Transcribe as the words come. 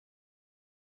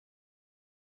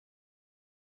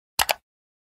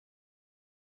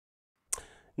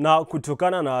Na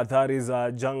kutokana na athari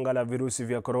za janga la virusi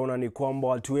vya korona ni kwamba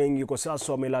watu wengi kwa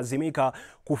sasa wamelazimika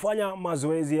kufanya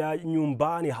mazoezi ya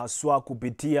nyumbani, haswa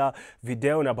kupitia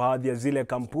video, na baadhi ya zile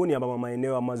kampuni ama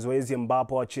maeneo ya mazoezi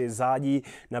ambapo wachezaji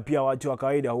na pia watu wa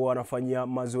kawaida huwa wanafanyia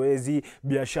mazoezi,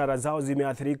 biashara zao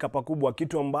zimeathirika pakubwa,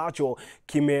 kitu ambacho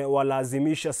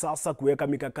kimewalazimisha sasa kuweka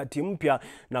mikakati mpya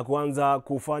na kuanza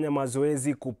kufanya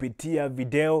mazoezi kupitia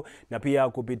video na pia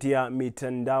kupitia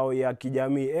mitandao ya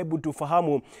kijamii. Hebu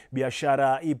tufahamu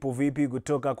biashara ipo vipi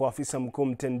kutoka kwa afisa mkuu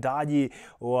mtendaji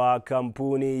wa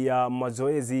kampuni ya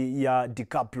mazoezi ya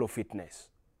Dicaplo Fitness.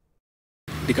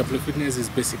 Dicaplo Fitness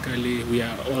is basically, we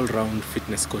are all-round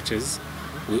fitness coaches.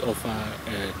 We offer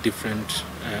different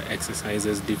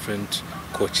exercises, different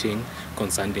coaching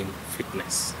concerning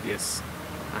fitness. Yes.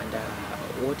 And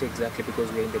what exactly, because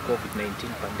we're in the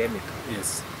COVID-19 pandemic,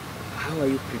 yes, how are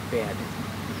you prepared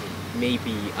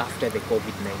maybe after the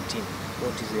COVID-19?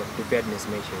 What is your preparedness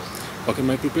measures? Okay,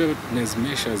 my preparedness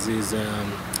measures is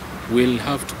we'll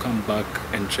have to come back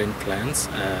and train clients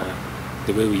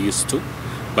the way we used to.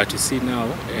 But you see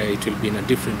now, it will be in a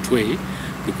different way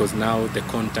because now the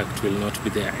contact will not be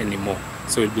there anymore.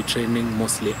 So we'll be training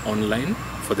mostly online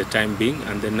for the time being,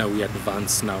 and then now we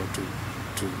advance now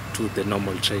to the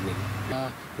normal training.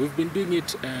 We've been doing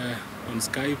it on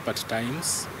Skype at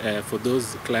times for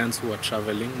those clients who are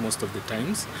traveling most of the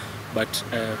times, but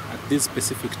at this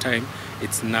specific time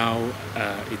it's now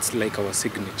it's like our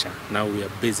signature. Now we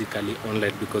are basically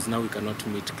online because now we cannot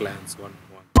meet clients one